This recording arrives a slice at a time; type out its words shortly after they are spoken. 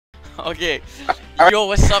Okay. Yo,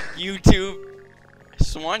 what's up, YouTube?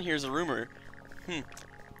 Swan, here's a rumor.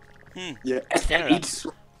 Yeah. Canada.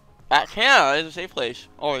 Canada is a safe place.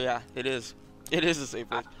 Oh yeah, it is. It is a safe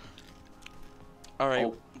place. All right.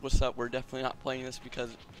 Oh. What's up? We're definitely not playing this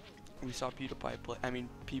because we saw PewDiePie play.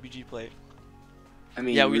 PBG play. I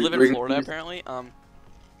mean, Yeah, we live in Florida apparently.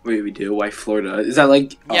 Wait, we do? Why Florida? Is that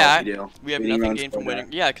like? Yeah, we do. we have nothing gained from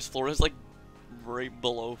winning. Yeah, because Florida's like right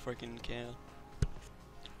below freaking Canada.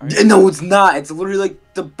 Right. No, it's not. It's literally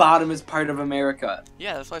like the bottomest part of America.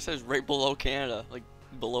 Yeah, that's why I said it's right below Canada, like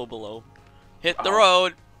below. Hit the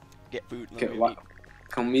road. Get food. Okay, wow.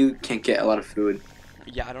 We can't get a lot of food.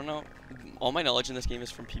 Yeah, I don't know. All my knowledge in this game is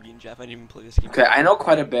from PB and Jeff. I didn't even play this game. Okay, I know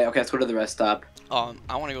quite a bit. Okay, let's go to the rest stop. I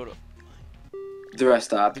want to go to the rest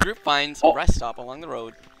stop. The group finds a rest stop along the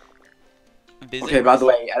road. Okay, by the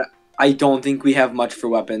way, I don't think we have much for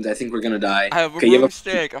weapons. I think we're gonna die. I have a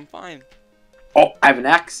broomstick. I'm fine. Oh, I have an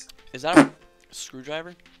axe. Is that a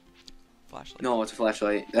screwdriver? Flashlight. No, it's a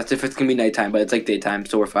flashlight. That's if it's gonna be nighttime, but it's like daytime,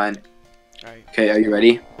 so we're fine. Alright. Okay, are you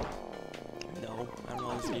ready? No, I don't know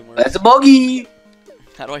how this game works. That's a bogey!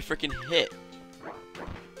 How do I freaking hit?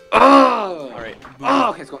 Oh! Alright.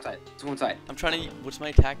 Oh, okay, let's go inside. Let's go inside. I'm trying to. What's my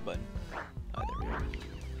attack button? Oh, there we go.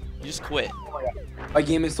 You just quit. Oh my god. My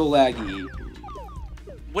game is so laggy.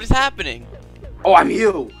 What is happening? Oh, I'm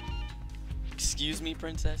you! Excuse me,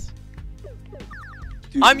 princess?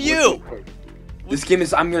 Dude, I'm you! This game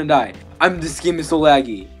is. I'm gonna die. This game is so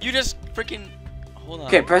laggy. You just freaking. Hold on.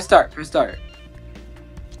 Okay, press start. Press start.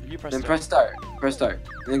 You press Then start. press start. Press start.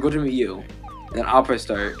 And then go to you. And then I'll press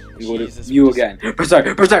start. And go Jesus, to you again. Press start.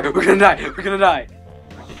 Press start. We're gonna die. We're gonna die.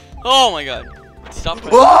 Oh my god. Stop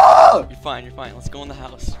pressing. Whoa! You're fine. You're fine. Let's go in the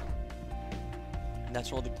house. And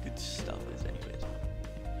that's where all the good stuff is, anyways.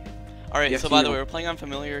 Alright, so by the way, we're playing on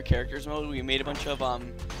familiar characters mode. We made a bunch of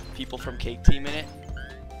people from Cake Team in it.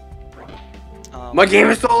 My game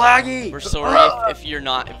is so laggy. We're sorry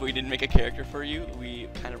if we didn't make a character for you. We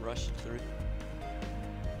kind of rushed through.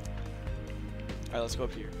 Alright, let's go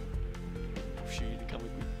up here. Oh, shit, you didn't come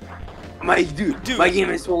with me. Dude, my game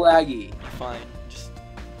is so laggy. Fine.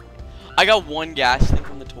 I got one gas thing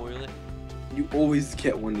from the toilet. You always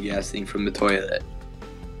get one gas thing from the toilet.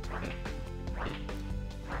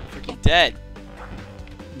 Freaking dead.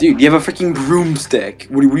 Dude, you have a freaking broomstick.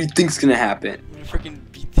 What do you think's gonna happen? I'm gonna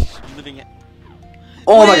freaking beat this living.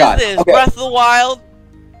 Oh my god. What is this? Okay. Breath of the Wild?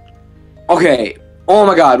 Okay. Oh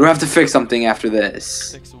my god, we have to fix something after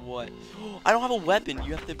this. Fix what? I don't have a weapon.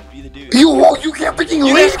 You have to be the dude. You can't freaking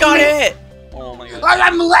You leave just got me. hit! Oh my god.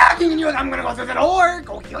 I'm lagging and you're like, I'm gonna go through the door.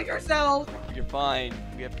 Go kill yourself. You're fine.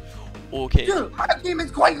 We have. Okay. Dude, my game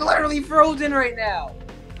is quite literally frozen right now.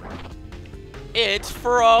 It's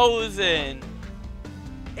frozen.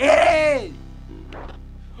 It is.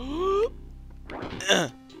 Look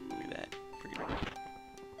at that.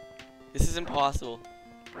 This is impossible.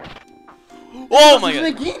 Oh my god.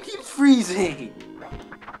 The game keeps freezing.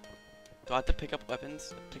 Do I have to pick up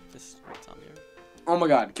weapons? Pick this zombie up? Oh my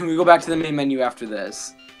god, can we go back to the main menu after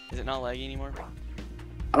this? Is it not laggy anymore?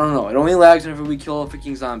 I don't know, it only lags whenever we kill a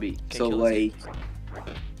freaking zombie. Okay, so like...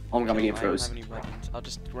 Oh my god, my game I froze. don't have any weapons. I'll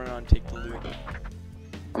just run around and take the loot.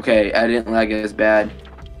 Okay, I didn't lag as bad.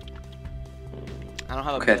 I don't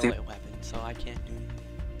have a melee weapon, so I can't do anything.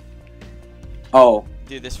 Oh.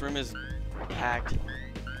 Dude, this room is packed.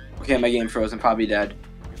 Okay, my game froze, I'm probably dead.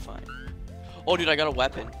 You're fine. Oh, dude, I got a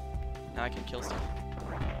weapon. Now I can kill stuff.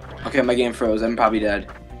 Okay, my game froze, I'm probably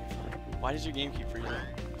dead. Why does your game keep freezing?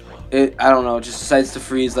 I don't know, it just decides to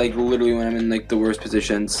freeze like literally when I'm in like the worst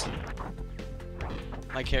positions.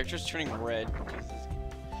 My character's turning red.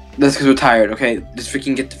 That's because we're tired, okay? Just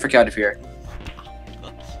freaking get the frick out of here.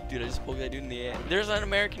 Dude, I just poked that dude in the air. There's an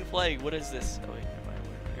American flag. What is this? Oh, wait, never mind.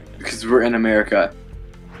 We're American. Because we're in America.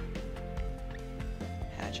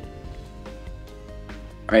 Hatchet.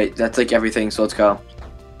 Alright, that's like everything, so let's go.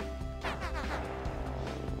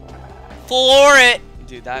 Floor it!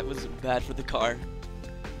 Dude, that was bad for the car.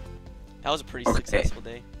 That was a pretty successful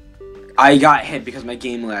day. I got hit because my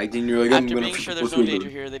game lagged, and you're like, After being sure there's no danger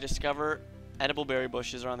here, they discover edible berry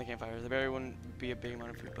bushes around the campfire. The berry wouldn't be a big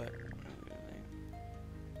amount of food, but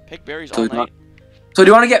pick berries all night. So do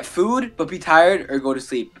you want to get food, but be tired, or go to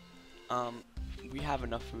sleep? We have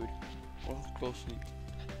enough food. We'll go sleep.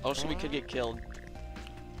 Also, we could get killed.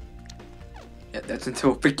 Yeah, that's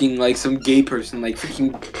until freaking like some gay person like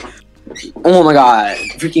freaking. Oh my god!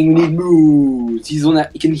 Freaking, we need moves. He's the one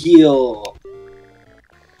that can heal.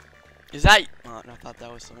 Is that? Oh, no, I thought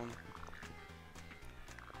that was someone.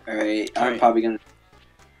 Alright, I'm probably gonna.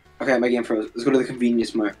 Okay, my game froze. Let's go to the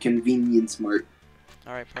convenience mart.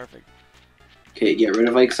 Alright, perfect. Okay, get rid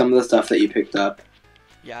of like some of the stuff that you picked up.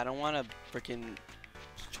 Yeah, I don't want a freaking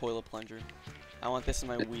toilet plunger. I want this in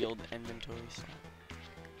my wheeled inventory. So.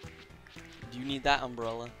 Do you need that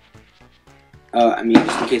umbrella? I mean,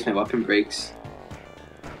 just in case my weapon breaks.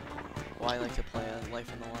 Well, I like to play a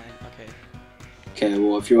life on the line. Okay. Okay,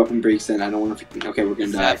 well, if your weapon breaks, then I don't want to. Okay, we're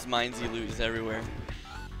gonna die. Zap's Mindsy loot is everywhere.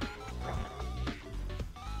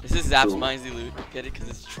 This is Zap's Mindsy loot. Get it? Because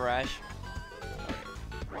it's trash.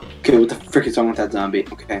 Okay, what the frick is wrong with that zombie?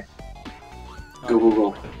 Okay. Go, go,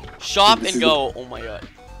 go. Shop and go. Oh my god.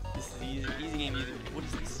 This is easy. Easy game, easy. What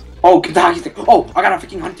is this? Oh, get the hockey stick. Oh, I got a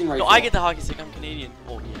freaking hunting rifle. No, I get the hockey stick. I'm Canadian.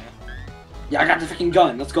 Oh, yeah. Yeah, I got the freaking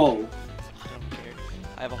gun. Let's go. I don't care.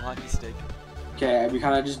 I have a hockey stick. Okay, we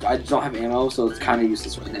kind of just, I just don't have ammo, so it's kind of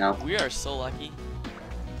useless right now. We are so lucky.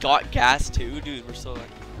 Got gas too, dude. We're so lucky.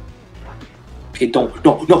 Okay, don't,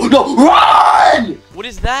 no, run! What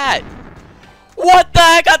is that? What the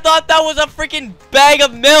heck? I thought that was a freaking bag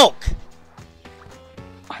of milk.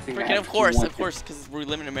 I think Freaking, of course, because we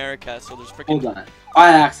live in America, so there's freaking. Hold on, I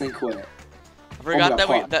accidentally quit. I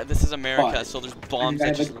forgot that this is America, so there's bombs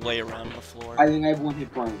that just lay around on the floor. I think I have one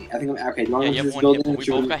hit point. I think I'm okay. Do you want to you this have one hit building? point.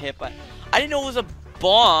 We both got hit by. I didn't know it was a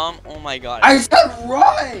bomb. Oh my god. I said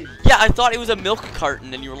run. Yeah, I thought it was a milk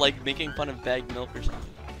carton, and you were like making fun of bagged milk or something.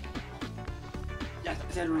 Yes,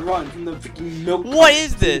 I said run from the freaking milk. What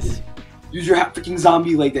is this? Use your freaking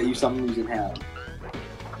zombie leg that you sometimes can have.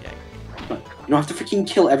 Yeah. But you don't have to freaking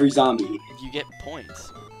kill every zombie. You get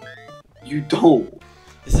points. You don't.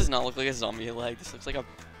 This does not look like a zombie leg. This looks like a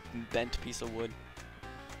bent piece of wood.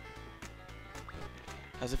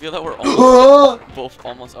 Does it feel that we're both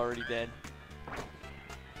almost already dead?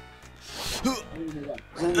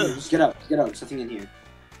 Just get out. Get out. There's nothing in here.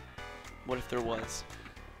 What if there was?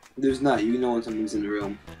 There's not. You know when something's in the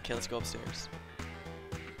room. Okay, let's go upstairs.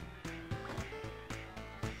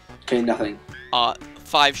 Okay, nothing.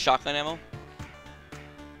 5 shotgun ammo.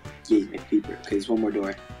 Yeah, my paper. Okay, there's one more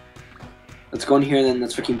door. Let's go in here and then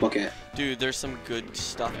let's freaking book it. Dude, there's some good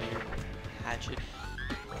stuff in here. Hatchet.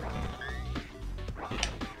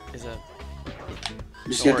 Is a.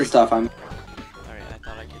 Just get the stuff. I'm. Alright, I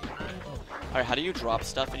thought I could. Alright, how do you drop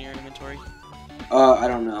stuff in your inventory? I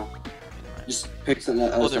don't know. Just pick some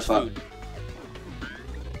other stuff up. Food.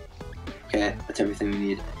 Okay, that's everything we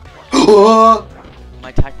need. My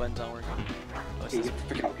attack button's not working. Oh, Okay, get the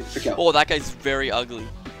frick out. Get the frick out. oh, that guy's very ugly.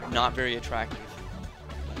 Not very attractive.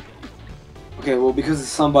 Okay, well, because it's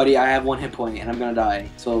somebody, I have 1 hit point and I'm gonna die.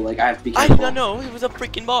 So, like, I have to be I careful. did not know it was a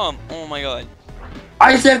freaking bomb. Oh my god.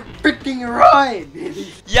 I said freaking run!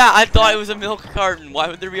 Yeah, I thought it was a milk carton. Why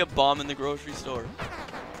would there be a bomb in the grocery store?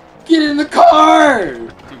 Get in the car!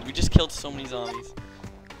 Dude, we just killed so many zombies.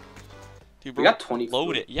 Dude, We got 20.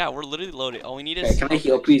 loaded. Yeah, we're literally loaded. All we need is. Okay, can I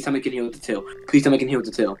heal? Please tell me I can heal with the 2. Please tell me I can heal with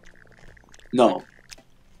the 2. No.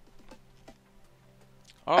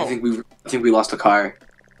 Oh. I think we lost the car.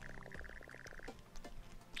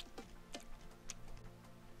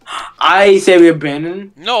 I say we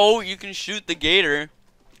abandon. No, you can shoot the gator.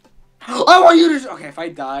 I want you to. Okay, if I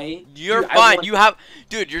die, You're dude, fine. You have,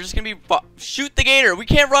 dude. You're just gonna be shoot the gator. We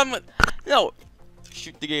can't run with. No,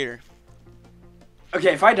 shoot the gator.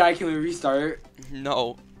 Okay, if I die, can we restart?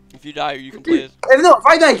 No, if you die, you can play this. No, if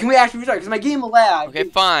I die, can we actually restart? Because my game will lag. Okay,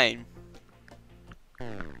 fine.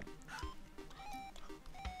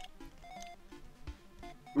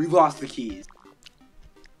 We lost the keys.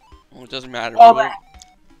 Well, it doesn't matter. Oh, man.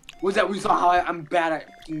 Was that we saw how I'm bad at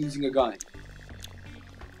using a gun?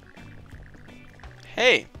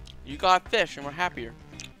 Hey, you got fish, and we're happier.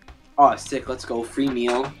 Oh, sick. Let's go. Free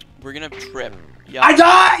meal. We're gonna trip. Yeah. I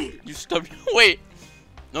died. You stubbed. Wait.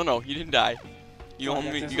 No, you didn't die. You Oh,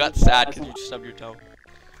 only. yeah, You got sad because you stubbed your toe.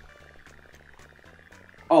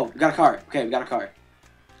 Oh, we got a car. Okay, we got a car.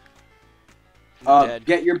 Dead.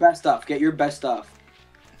 Get your best stuff. Get your best stuff.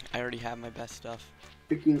 I already have my best stuff.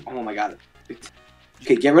 Freaking. Oh my god.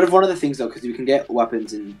 Okay, get rid of one of the things though, because we can get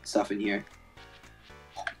weapons and stuff in here.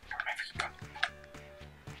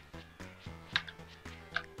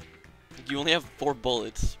 You only have 4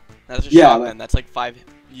 bullets. That's a Yeah, shotgun. That's like 5.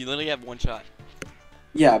 You literally have 1 shot.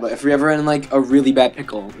 Yeah, but if we're ever in like a really bad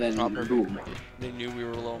pickle, then Oh, perfect. boom. They knew we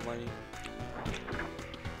were low on money.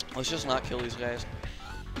 Let's just not kill these guys.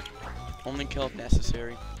 Only kill if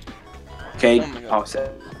necessary. Okay. Oh my God.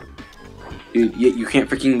 So. Dude, you can't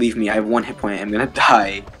freaking leave me. I have 1 hit point. I'm gonna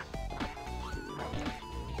die.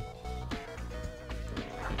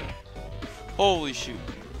 Holy shoot.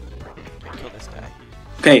 Kill this guy.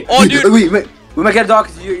 Okay. Oh, dude. Wait. We might get a dog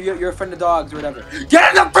because you're a friend of dogs or whatever. Get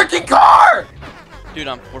in the freaking car! Dude,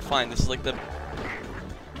 we're fine. This is like the...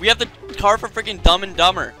 We have the car for freaking Dumb and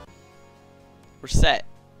Dumber. We're set.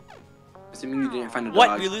 Assuming you didn't find a dog.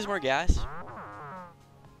 What? We lose more gas?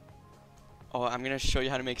 Oh, I'm gonna show you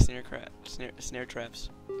how to make snare traps.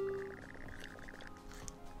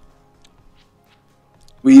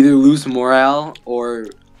 We either lose morale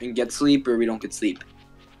and get sleep, or we don't get sleep.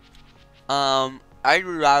 I'd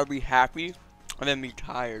rather be happy than be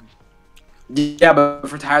tired. Yeah, but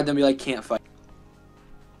if we're tired, then we like can't fight.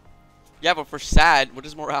 Yeah, but for sad, what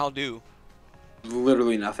does morale do?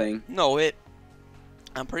 Literally nothing. No,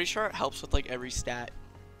 I'm pretty sure it helps with like every stat.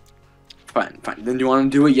 Fine. Then do you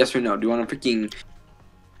want to do it? Yes or no? Do you want to freaking?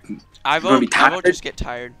 I vote just get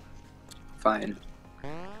tired. Fine.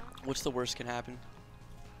 What's the worst can happen?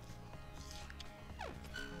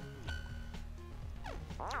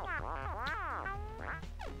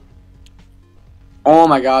 Oh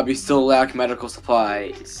my god, we still lack medical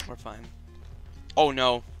supplies. We're fine. Oh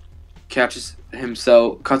no. Cuts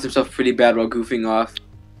himself pretty bad while goofing off.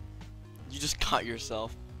 You just cut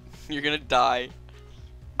yourself. You're gonna die.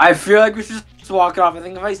 I feel like we should just walk it off. I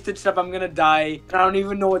think if I stitch it up, I'm gonna die. I don't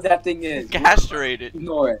even know what that thing is. Castrated.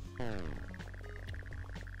 Ignore it.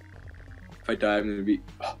 If I die, I'm gonna be...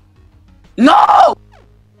 No!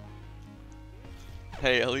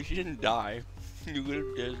 Hey, at least you didn't die. You would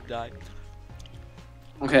have just died.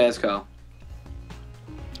 Okay, let's go.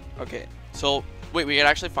 Okay, so wait, we can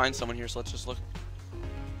actually find someone here, so let's just look.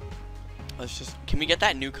 Can we get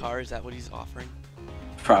that new car? Is that what he's offering?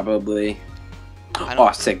 Probably.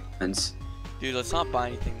 Oh, sick ones. Dude, let's not buy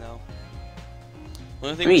anything though. The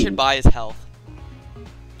only thing we should buy is health.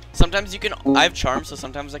 Sometimes you can. I have charm, so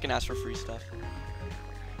sometimes I can ask for free stuff.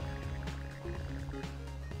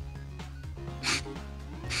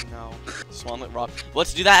 No. Swanlet rob.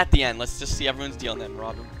 Let's do that at the end. Let's just see everyone's deal and then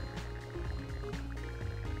rob him.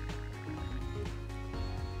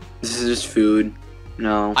 This is just food.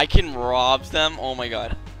 No. I can rob them. Oh my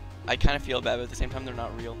god. I kind of feel bad, but at the same time, they're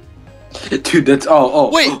not real. Dude, that's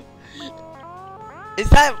Wait. Is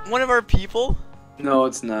that one of our people? No,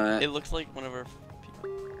 it's not. It looks like one of our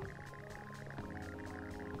people.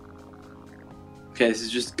 Okay, this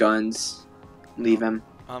is just guns. Leave him.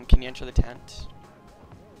 Can you enter the tent?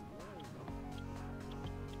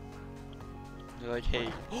 They're like, hey.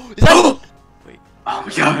 Is that? Wait. Oh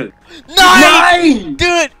my god. Knight!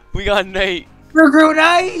 Dude! We got Knight. Recruit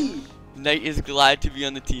Knight! Knight is glad to be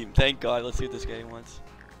on the team. Thank God. Let's see what this guy wants.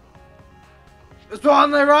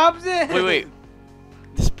 Swanlet robs it! Wait.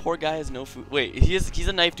 This poor guy has no food. Wait, he's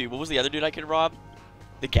a knife dude. What was the other dude I could rob?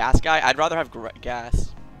 The gas guy? I'd rather have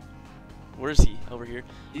gas. Where is he? Over here.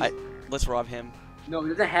 Let's rob him. No, he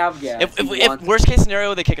doesn't have gas. If worst case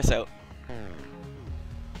scenario, they kick us out.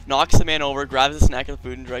 Knocks the man over, grabs a snack of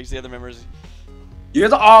food, and drags the other members. You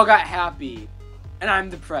guys all got happy, and I'm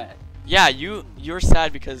depressed. Yeah, you're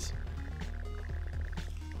sad because.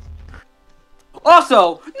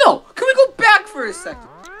 Also, no. Can we go back for a second?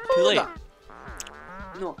 Too late.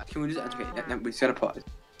 No, can we just? Okay, we just gotta pause.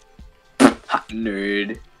 Hot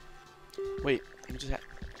nerd. Wait, let me just.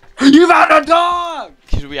 You found a dog.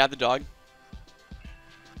 Should we add the dog?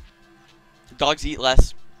 Dogs eat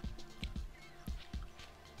less.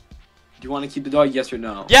 Do you want to keep the dog? Yes or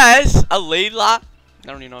no? Yes, a Layla. I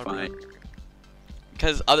don't even know. Fine.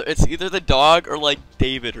 Because it's either the dog or like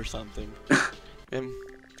David or something. Him,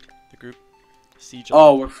 the group, siege.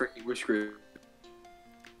 Oh, we're screwed.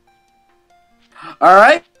 All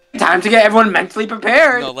right, time to get everyone mentally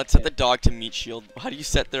prepared. No, let's set the dog to meat shield. How do you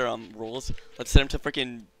set their roles? Let's set him to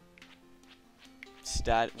freaking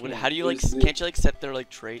stat. How do you like? Can't you like set their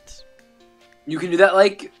like traits? You can do that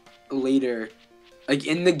like later. Like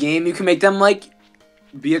in the game, you can make them like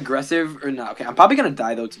be aggressive or not. Okay, I'm probably gonna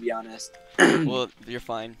die though, to be honest. Well, you're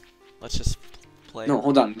fine. Let's just play. No,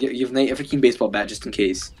 hold on. Give Nate a freaking baseball bat just in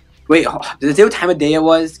case. Wait, did it say what time of day it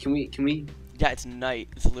was? Can we? Yeah, it's night.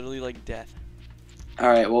 It's literally like death. All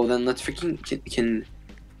right, well then let's freaking can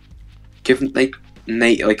give like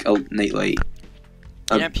Nate like a night light.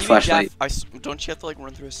 Yeah, flashlight. Don't you have to like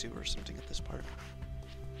run through a sewer or something at this part?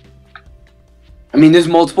 I mean, there's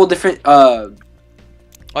multiple different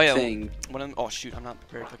Oh yeah. thing. Oh shoot, I'm not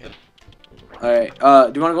prepared. Okay. All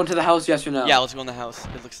right. Do you want to go into the house? Yes or no? Yeah, let's go in the house.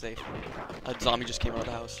 It looks safe. A zombie just came out of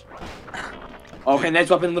the house. Okay, Nate's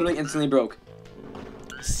weapon literally instantly broke.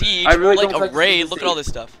 Siege. I really like don't a like raid. this Look safe. at all this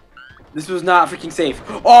stuff. This was not freaking safe.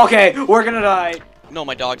 Oh, okay, we're gonna die. No,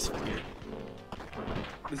 my dog's here.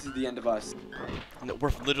 This is the end of us. No,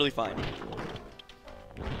 we're literally fine.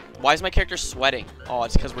 Why is my character sweating? Oh,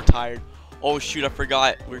 it's because we're tired. Oh shoot, I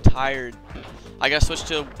forgot. We're tired. I gotta switch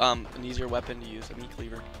to an easier weapon to use, a meat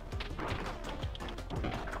cleaver.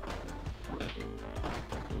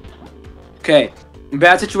 Okay, in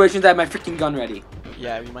bad situations, I have my freaking gun ready.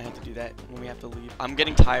 Yeah, we might have to do that when we have to leave. I'm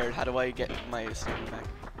getting tired. How do I get my stamina back?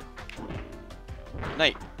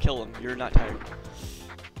 Knight, kill him. You're not tired.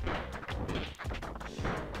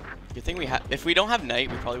 Good thing we have. If we don't have Knight,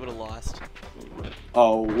 we probably would have lost.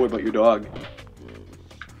 Oh, what about your dog?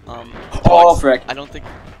 Oh, Oh, frick. I don't think.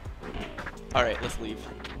 All right, let's leave.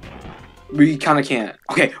 We kind of can't.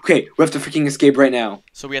 Okay, okay. We have to freaking escape right now.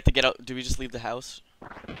 So we have to get out. Do we just leave the house?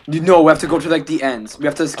 No, we have to go to like the ends. We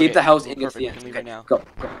have to escape Okay, the house well, and get to the perfect, we ends. can leave Okay, right now. go,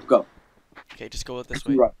 go, go. Okay, just go this Freaking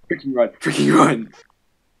way. run, freaking run, freaking run.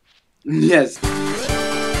 Yes.